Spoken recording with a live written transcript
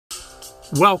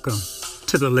Welcome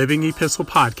to the Living Epistle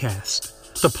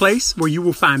Podcast, the place where you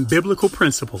will find biblical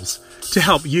principles to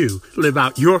help you live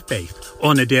out your faith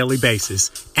on a daily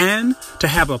basis and to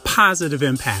have a positive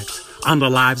impact on the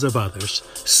lives of others.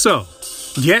 So,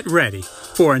 get ready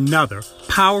for another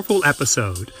powerful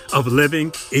episode of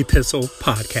Living Epistle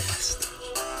Podcast.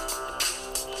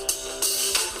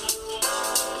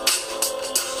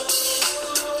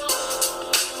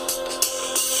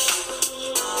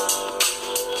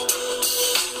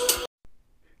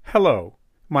 Hello,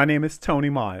 my name is Tony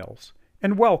Miles,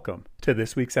 and welcome to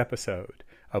this week's episode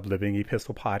of Living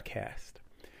Epistle Podcast.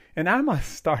 And I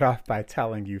must start off by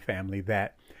telling you, family,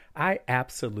 that I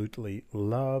absolutely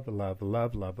love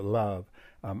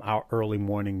our early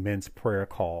morning men's prayer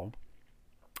call.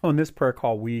 On this prayer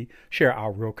call, we share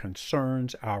our real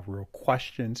concerns, our real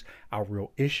questions, our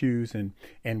real issues, and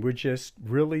we're just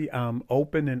really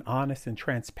open and honest and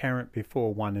transparent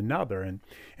before one another. And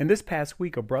this past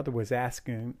week, a brother was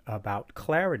asking about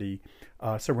clarity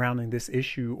surrounding this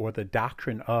issue or the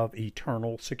doctrine of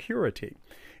eternal security.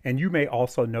 And you may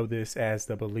also know this as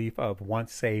the belief of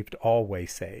once saved,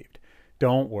 always saved.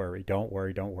 Don't worry.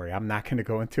 I'm not going to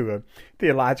go into a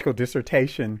theological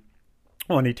dissertation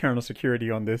on eternal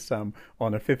security on this on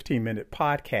a 15-minute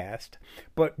podcast.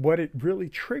 But what it really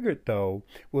triggered, though,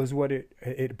 was what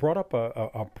it brought up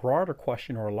a broader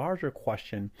question or a larger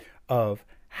question of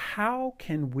how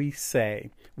can we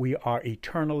say we are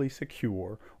eternally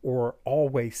secure or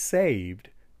always saved,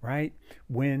 right?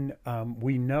 When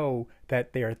we know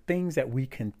that there are things that we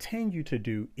continue to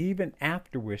do even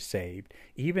after we're saved,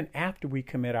 even after we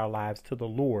commit our lives to the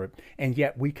Lord, and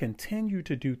yet we continue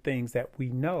to do things that we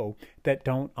know that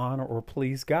don't honor or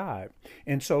please God.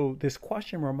 And so this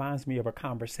question reminds me of a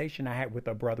conversation I had with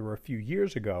a brother a few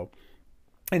years ago.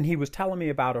 And he was telling me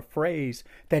about a phrase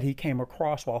that he came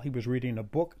across while he was reading a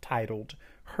book titled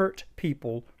Hurt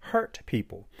People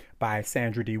by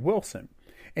Sandra D. Wilson.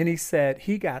 And he said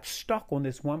he got stuck on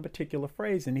this one particular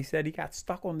phrase. And he said he got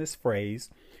stuck on this phrase,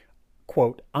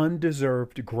 quote,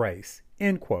 undeserved grace,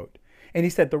 end quote. And he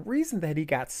said the reason that he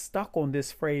got stuck on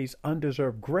this phrase,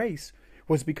 undeserved grace,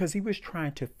 was because he was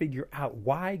trying to figure out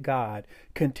why God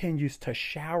continues to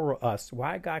shower us,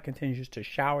 why God continues to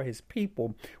shower his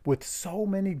people with so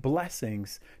many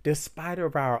blessings despite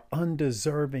of our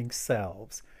undeserving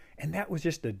selves. And that was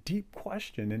just a deep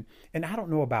question. And I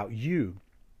don't know about you,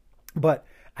 but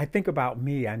I think about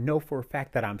me. I know for a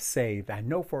fact that I'm saved. I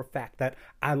know for a fact that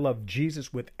I love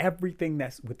Jesus with everything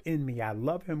that's within me. I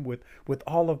love him with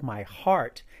all of my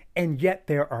heart. And yet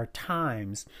there are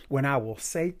times when I will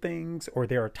say things, or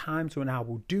there are times when I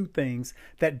will do things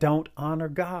that don't honor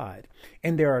God.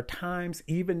 And there are times,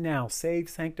 even now, saved,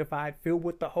 sanctified, filled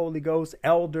with the Holy Ghost,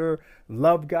 elder,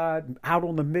 love God, out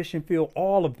on the mission field,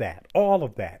 all of that.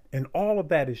 And all of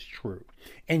that is true.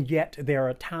 And yet there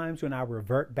are times when I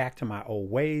revert back to my old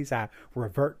ways. I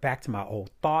revert back to my old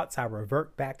thoughts. I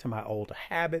revert back to my old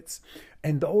habits.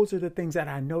 And those are the things that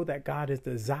I know that God is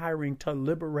desiring to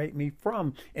liberate me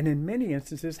from. And in many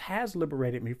instances has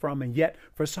liberated me from. And yet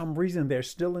for some reason, there's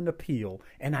still an appeal.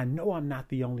 And I know I'm not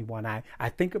the only one. I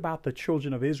think about the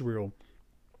children of Israel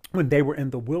when they were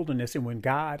in the wilderness and when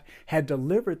God had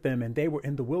delivered them and they were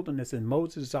in the wilderness and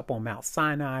Moses is up on Mount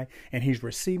Sinai and he's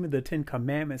receiving the 10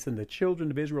 commandments and the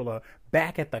children of Israel are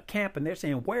back at the camp and they're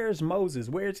saying, where's Moses?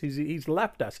 Where's he's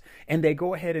left us? And they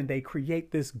go ahead and they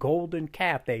create this golden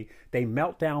calf. They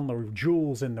melt down the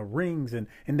jewels and the rings and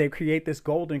they create this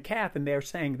golden calf, and they're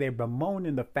saying, they're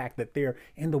bemoaning the fact that they're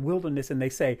in the wilderness, and they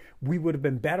say, we would have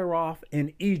been better off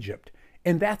in Egypt.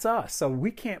 And that's us. So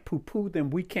we can't poo-poo them.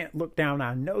 We can't look down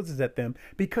our noses at them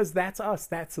because that's us.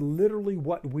 That's literally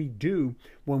what we do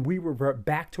when we revert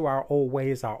back to our old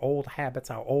ways, our old habits,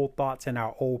 our old thoughts, and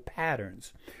our old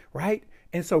patterns, right?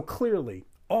 And so clearly,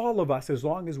 all of us, as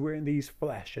long as we're in these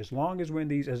flesh, as long as we're in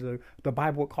these, as the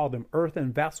Bible would call them,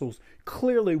 earthen vessels,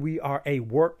 clearly we are a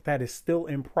work that is still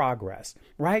in progress,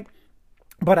 right?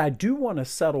 But I do want to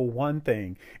settle one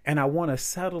thing, and I want to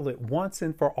settle it once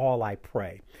and for all, I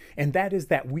pray. And that is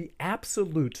that we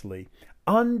absolutely,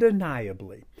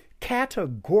 undeniably,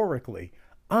 categorically,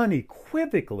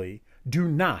 unequivocally do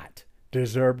not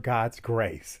deserve God's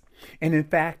grace. And in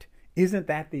fact, isn't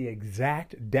that the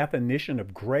exact definition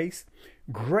of grace?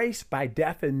 Grace, by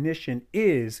definition,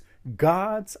 is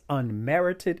God's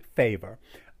unmerited favor.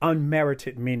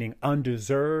 Unmerited meaning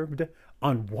undeserved,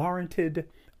 unwarranted,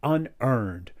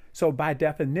 unearned. So by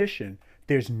definition,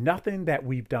 there's nothing that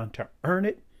we've done to earn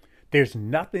it. There's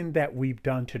nothing that we've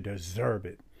done to deserve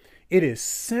it. It is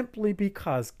simply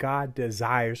because God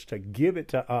desires to give it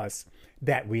to us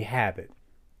that we have it.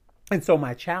 And so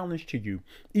my challenge to you,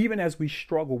 even as we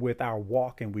struggle with our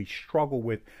walk and we struggle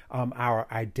with our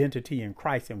identity in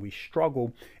Christ, and we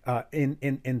struggle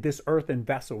in this earthen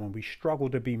vessel, and we struggle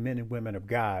to be men and women of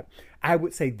God, I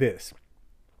would say this: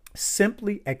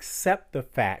 simply accept the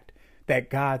fact that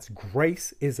God's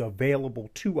grace is available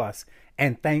to us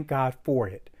and thank God for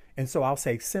it. And so I'll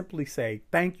simply say,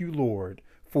 thank you, Lord,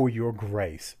 for your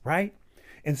grace, right?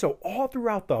 And so all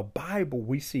throughout the Bible,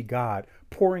 we see God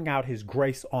pouring out his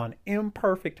grace on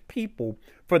imperfect people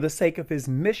for the sake of his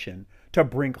mission to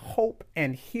bring hope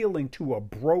and healing to a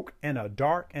broke and a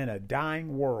dark and a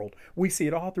dying world. We see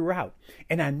it all throughout.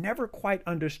 And I never quite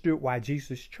understood why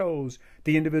Jesus chose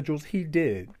the individuals he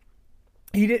did.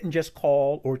 He didn't just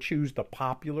call or choose the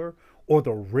popular or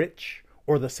the rich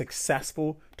or the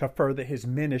successful to further his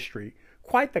ministry.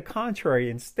 Quite the contrary.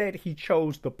 Instead, he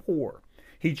chose the poor.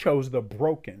 He chose the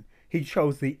broken. He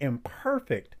chose the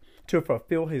imperfect to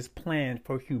fulfill his plan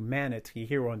for humanity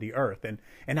here on the earth.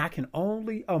 And I can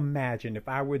only imagine if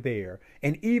I were there.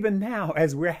 And even now,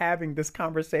 as we're having this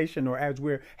conversation, or as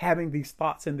we're having these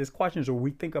thoughts and these questions, or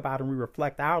we think about and we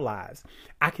reflect our lives,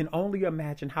 I can only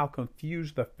imagine how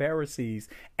confused the Pharisees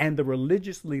and the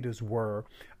religious leaders were,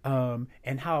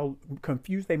 and how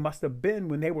confused they must have been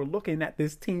when they were looking at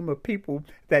this team of people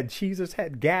that Jesus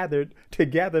had gathered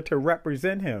together to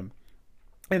represent him.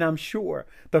 And I'm sure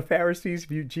the Pharisees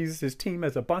viewed Jesus' team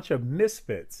as a bunch of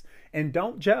misfits. And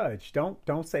don't judge.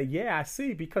 Don't say, yeah, I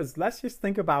see, because let's just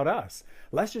think about us.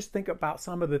 Let's just think about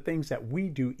some of the things that we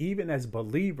do, even as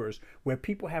believers, where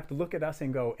people have to look at us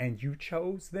and go, and you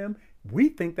chose them? We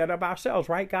think that of ourselves,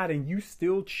 right, God? And you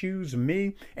still choose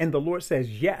me? And the Lord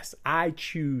says, yes, I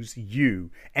choose you,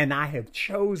 and I have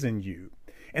chosen you.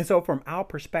 And so from our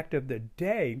perspective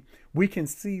today, we can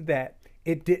see that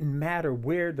it didn't matter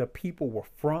where the people were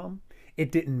from.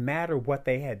 It didn't matter what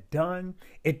they had done.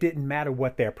 It didn't matter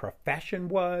what their profession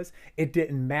was. It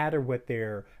didn't matter what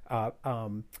their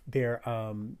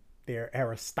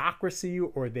aristocracy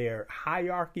or their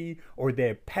hierarchy or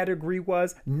their pedigree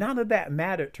was. None of that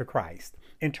mattered to Christ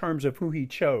in terms of who he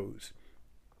chose,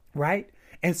 right?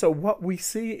 And so what we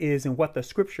see is, and what the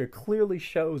scripture clearly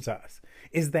shows us,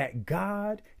 is that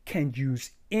God can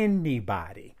use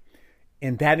anybody.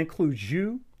 And that includes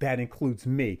you. That includes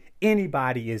me.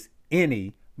 Anybody is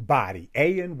anybody.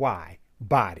 A-N-Y,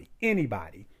 body.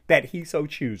 Anybody that he so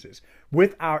chooses,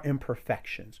 with our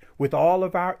imperfections, with all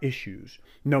of our issues,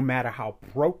 no matter how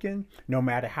broken, no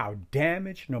matter how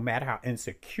damaged, no matter how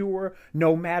insecure,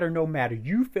 no matter,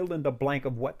 you fill in the blank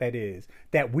of what that is,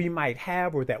 that we might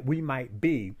have or that we might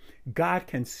be, God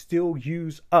can still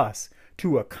use us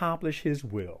to accomplish his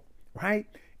will, right?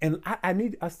 And I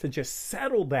need us to just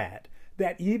settle that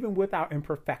even with our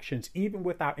imperfections, even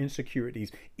with our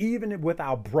insecurities, even with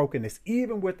our brokenness,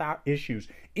 even with our issues,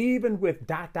 even with ...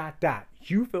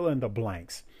 you fill in the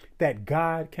blanks, that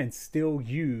God can still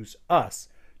use us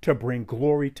to bring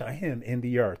glory to him in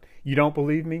the earth. You don't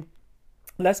believe me?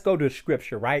 Let's go to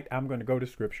scripture, right? I'm going to go to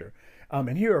scripture.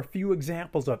 And here are a few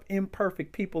examples of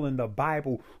imperfect people in the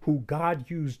Bible who God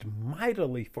used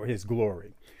mightily for his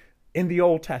glory. In the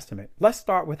Old Testament, let's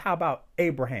start with, how about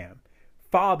Abraham?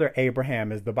 Father Abraham,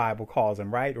 as the Bible calls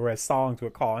him, right? Or as songs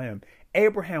would call him.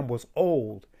 Abraham was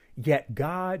old, yet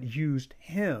God used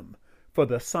him for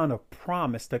the son of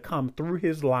promise to come through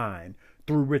his line,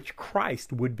 through which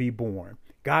Christ would be born.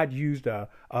 God used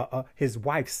his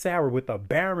wife Sarah with a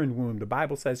barren womb. The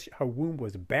Bible says her womb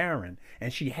was barren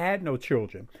and she had no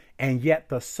children. And yet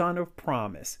the son of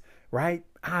promise, right?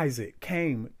 Isaac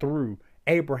came through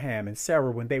Abraham and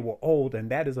Sarah when they were old. And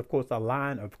that is, of course, the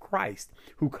line of Christ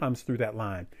who comes through that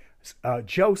line.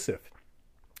 Joseph,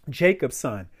 Jacob's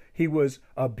son, he was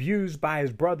abused by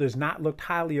his brothers, not looked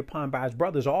highly upon by his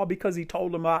brothers, all because he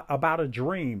told them about a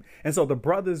dream. And so the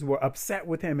brothers were upset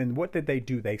with him. And what did they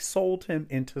do? They sold him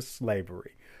into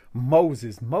slavery.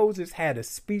 Moses had a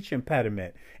speech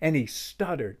impediment and he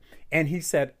stuttered. And he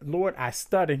said, Lord, I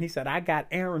stuttered. And he said, I got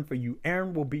Aaron for you.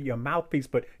 Aaron will be your mouthpiece,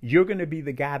 but you're going to be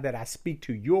the guy that I speak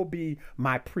to. You'll be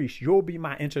my priest. You'll be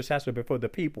my intercessor before the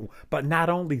people. But not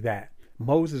only that,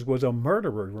 Moses was a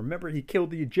murderer. Remember, he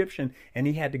killed the Egyptian and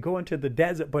he had to go into the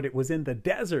desert, but it was in the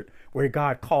desert where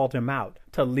God called him out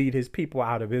to lead his people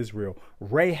out of Israel.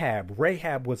 Rahab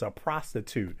was a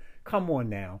prostitute. Come on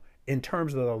now. In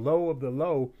terms of the low of the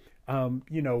low,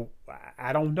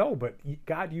 I don't know, but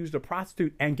God used a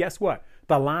prostitute. And guess what?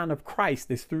 The line of Christ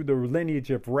is through the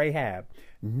lineage of Rahab.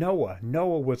 Noah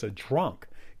was a drunk.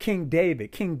 King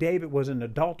David was an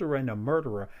adulterer and a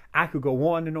murderer. I could go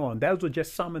on and on. Those are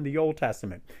just some in the Old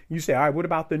Testament. You say, all right, what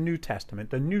about the New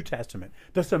Testament?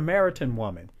 The Samaritan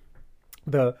woman.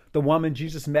 The woman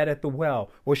Jesus met at the well,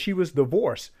 well, she was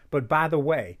divorced. But by the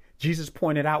way, Jesus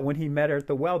pointed out when he met her at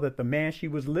the well that the man she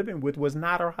was living with was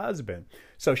not her husband.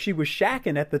 So she was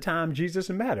shacking at the time Jesus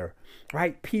met her,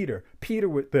 right? Peter,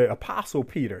 the apostle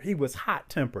Peter, he was hot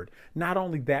tempered. Not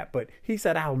only that, but he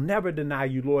said, I'll never deny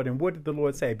you, Lord. And what did the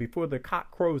Lord say? Before the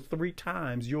cock crows 3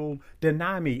 times, you'll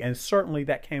deny me. And certainly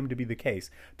that came to be the case.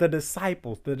 The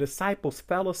disciples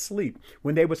fell asleep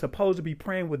when they were supposed to be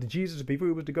praying with Jesus before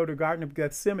he was to go to the Garden of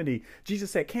Gethsemane.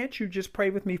 Jesus said, can't you just pray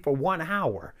with me for 1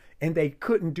 hour? And they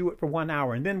couldn't do it for 1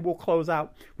 hour. And then we'll close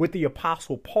out with the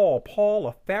apostle Paul,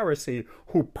 a Pharisee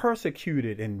who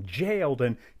persecuted and jailed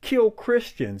and killed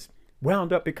Christians,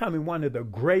 wound up becoming one of the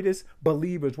greatest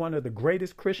believers, one of the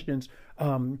greatest Christians,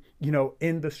 in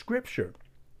the scripture.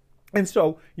 And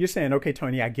so you're saying, okay,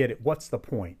 Tony, I get it. What's the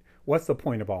point? What's the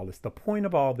point of all this? The point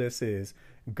of all this is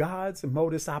God's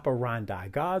modus operandi,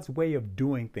 God's way of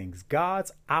doing things,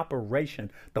 God's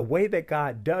operation, the way that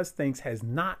God does things has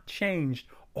not changed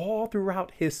all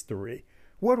throughout history.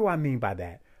 What do I mean by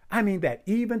that? I mean that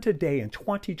even today in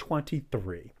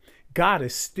 2023, God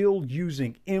is still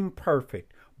using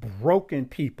imperfect, broken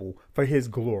people for his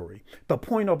glory. The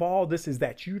point of all this is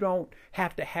that you don't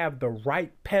have to have the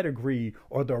right pedigree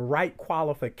or the right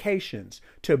qualifications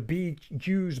to be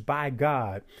used by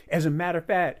God. As a matter of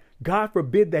fact, God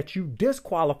forbid that you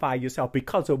disqualify yourself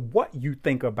because of what you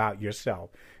think about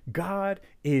yourself. God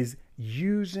is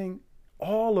using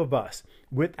all of us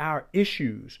with our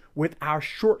issues, with our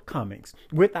shortcomings,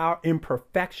 with our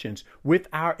imperfections, with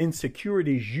our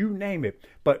insecurities, you name it.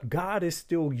 But God is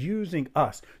still using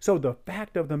us. So the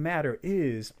fact of the matter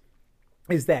is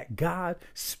that God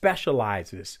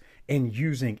specializes in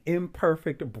using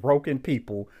imperfect, broken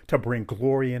people to bring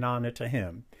glory and honor to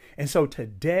him. And so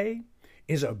today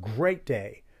is a great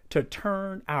day to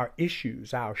turn our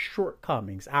issues, our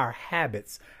shortcomings, our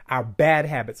habits, our bad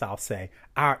habits, I'll say,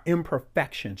 our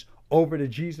imperfections over to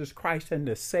Jesus Christ and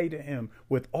to say to him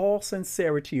with all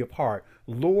sincerity of heart,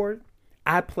 Lord,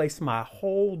 I place my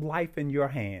whole life in your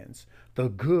hands, the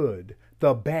good,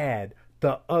 the bad,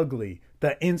 the ugly,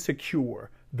 the insecure,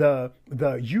 the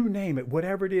you name it,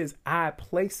 whatever it is, I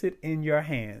place it in your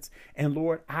hands. And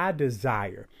Lord, I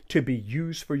desire to be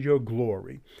used for your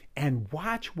glory. And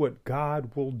watch what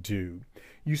God will do.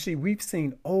 You see, we've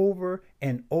seen over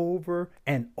and over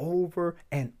and over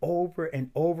and over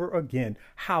and over again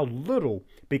how little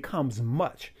becomes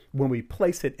much when we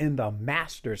place it in the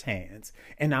master's hands.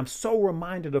 And I'm so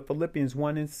reminded of Philippians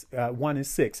 1 and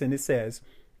 6, and it says,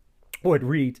 or it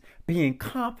reads, being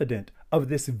confident of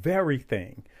this very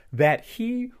thing, that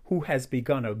he who has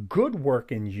begun a good work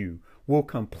in you will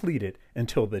complete it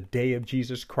until the day of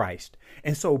Jesus Christ.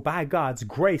 And so by God's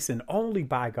grace and only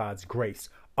by God's grace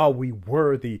are we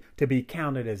worthy to be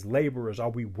counted as laborers. Are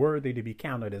we worthy to be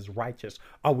counted as righteous?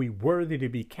 Are we worthy to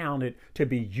be counted to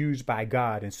be used by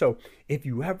God? And so if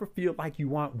you ever feel like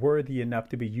you aren't worthy enough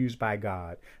to be used by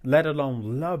God, let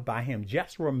alone loved by him,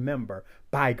 just remember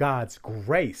by God's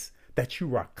grace that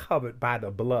you are covered by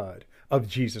the blood of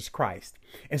Jesus Christ.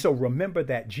 And so remember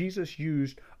that Jesus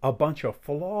used a bunch of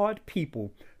flawed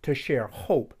people to share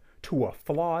hope to a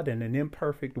flawed and an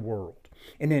imperfect world.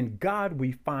 And in God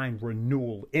we find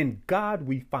renewal. In God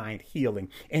we find healing.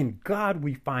 In God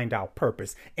we find our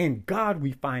purpose. In God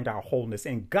we find our wholeness.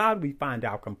 In God we find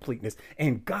our completeness.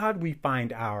 In God we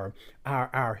find our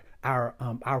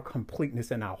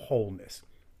completeness and our wholeness.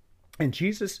 And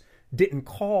Jesus didn't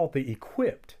call the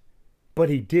equipped, but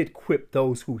he did equip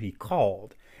those who he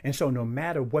called. And so no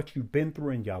matter what you've been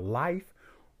through in your life,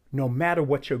 no matter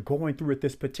what you're going through at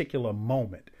this particular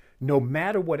moment, no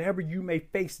matter whatever you may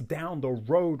face down the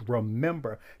road,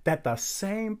 remember that the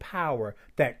same power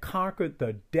that conquered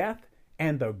the death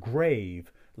and the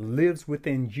grave lives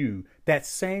within you. That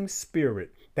same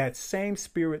spirit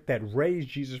that raised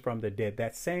Jesus from the dead,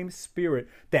 that same spirit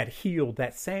that healed,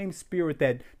 that same spirit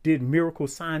that did miracle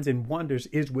signs and wonders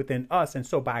is within us. And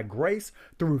so by grace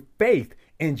through faith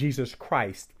in Jesus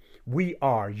Christ, we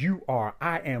are, you are,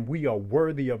 I am, we are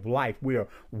worthy of life. We are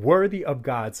worthy of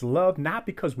God's love, not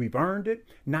because we've earned it,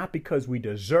 not because we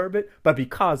deserve it, but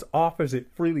because offers it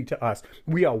freely to us.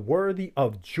 We are worthy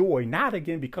of joy, not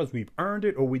again because we've earned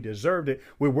it or we deserved it.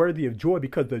 We're worthy of joy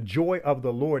because the joy of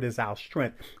the Lord is our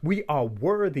strength. We are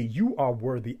worthy. You are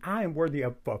worthy. I am worthy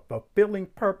of a fulfilling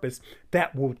purpose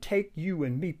that will take you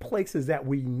and me places that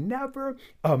we never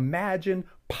imagined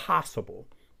possible.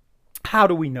 How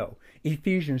do we know?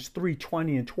 Ephesians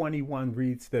 3:20 and 21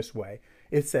 reads this way.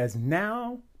 It says,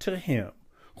 now to him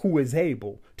who is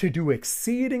able to do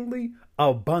exceedingly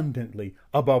abundantly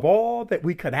above all that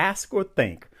we could ask or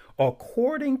think,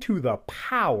 according to the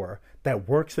power that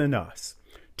works in us.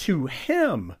 To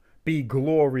him be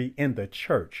glory in the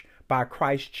church by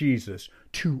Christ Jesus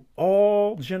to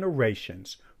all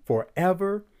generations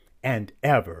forever and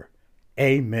ever.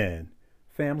 Amen.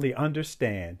 Family,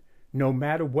 understand, no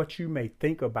matter what you may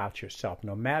think about yourself,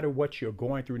 no matter what you're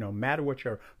going through, no matter what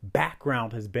your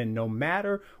background has been, no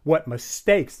matter what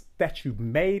mistakes that you've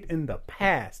made in the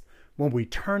past, when we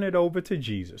turn it over to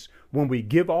Jesus, when we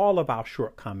give all of our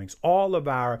shortcomings, all of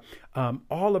our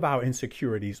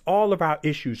insecurities, all of our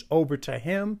issues over to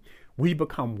him, we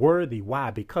become worthy.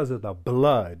 Why? Because of the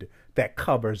blood that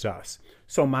covers us.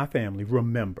 So my family,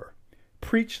 remember,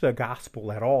 preach the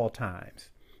gospel at all times.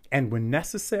 And when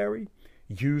necessary,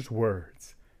 use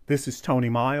words. This is Tony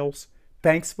Miles.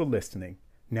 Thanks for listening.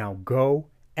 Now go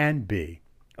and be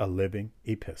a living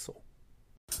epistle.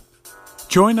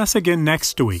 Join us again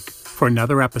next week for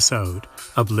another episode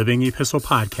of Living Epistle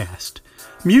Podcast.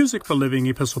 Music for Living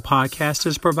Epistle Podcast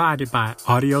is provided by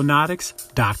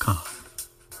Audionautics.com.